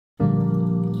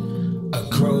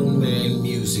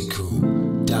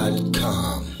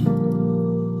musicgroup.com.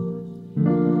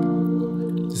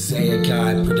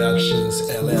 Zayakai Productions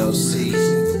LLC.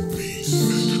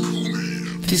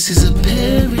 This is a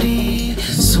parody,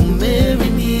 so marry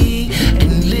me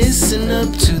and listen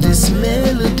up to this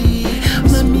melody.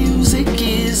 My music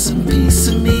is a piece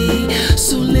of me,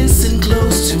 so listen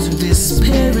close to this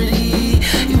parody.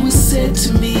 It was said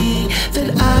to me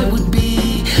that I would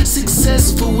be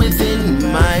successful within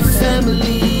my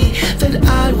family, that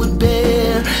I would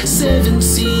bear 7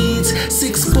 seeds,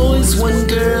 6 boys, 1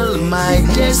 girl, my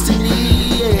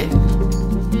destiny. Yeah.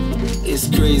 It's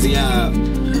crazy how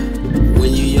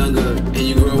when you're younger and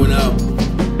you're growing up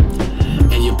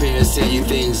and your parents tell you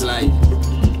things like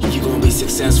you're gonna be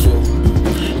successful,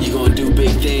 you're gonna do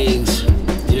big things,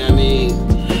 you know what I mean?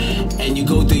 And you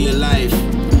go through your life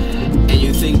and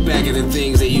you think back at the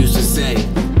things they used to say.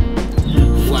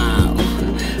 Wow,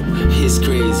 it's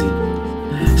crazy.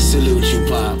 Salute you,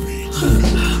 Pop.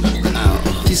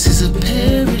 This is a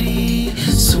parody,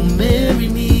 so marry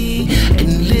me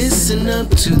and listen up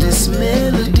to this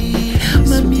melody.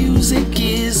 My music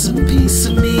is a piece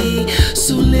of me,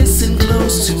 so listen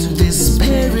close to this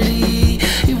parody.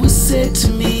 It was said to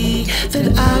me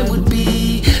that I would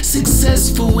be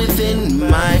successful within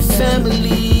my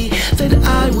family, that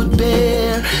I would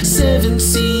bear 7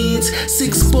 seeds,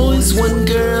 6 boys, 1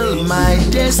 girl, my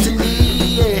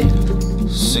destiny. Yeah.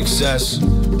 Success,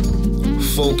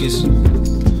 focus,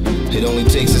 it only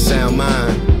takes a sound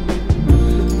mind.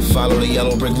 Follow the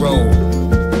yellow brick road,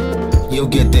 you'll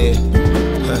get there.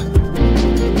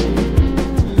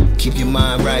 Keep your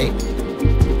mind right,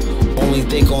 only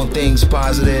think on things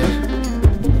positive.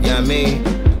 You know what I mean?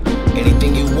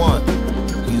 Anything you want,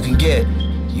 you can get.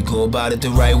 You go about it the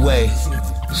right way.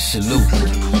 Salute.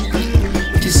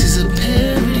 This is a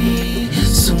parody,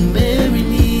 so marry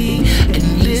me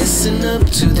and listen up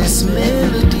to this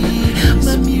melody.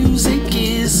 My music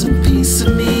is a piece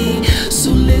of me,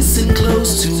 so listen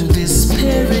close to this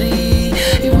parody.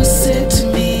 It was said to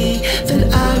me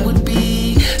that I would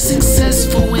be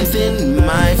successful within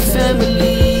my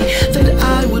family, that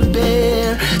I would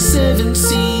bear 7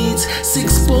 seeds,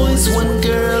 6 boys, 1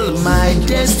 girl, my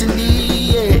destiny.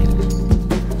 Yeah.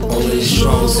 Only the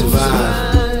strong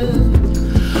survive,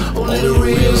 only the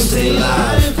real stay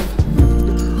alive.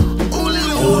 Only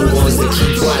the ones that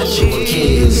keep watching with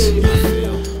kids,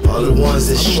 all the ones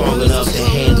that's strong enough to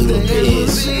handle the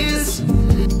biz.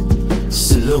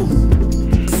 Salute.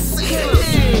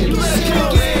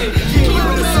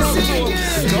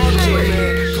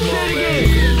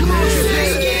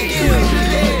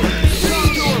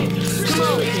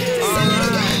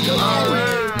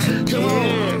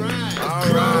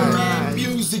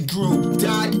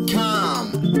 Musicgroup.com.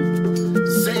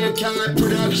 Zayakai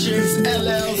Productions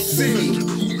LLC.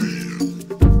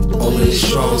 Only the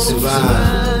strong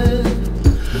survive,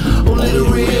 only the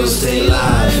real stay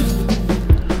alive.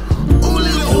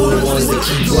 Only the ones that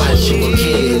keep watching with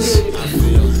kids,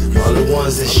 all the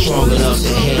ones that's strong enough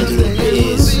to handle the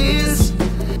biz.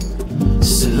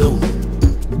 Salute.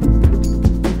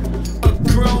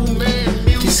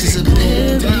 This is a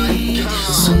parody,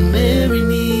 so marry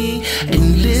me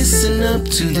and listen up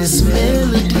to this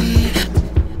melody.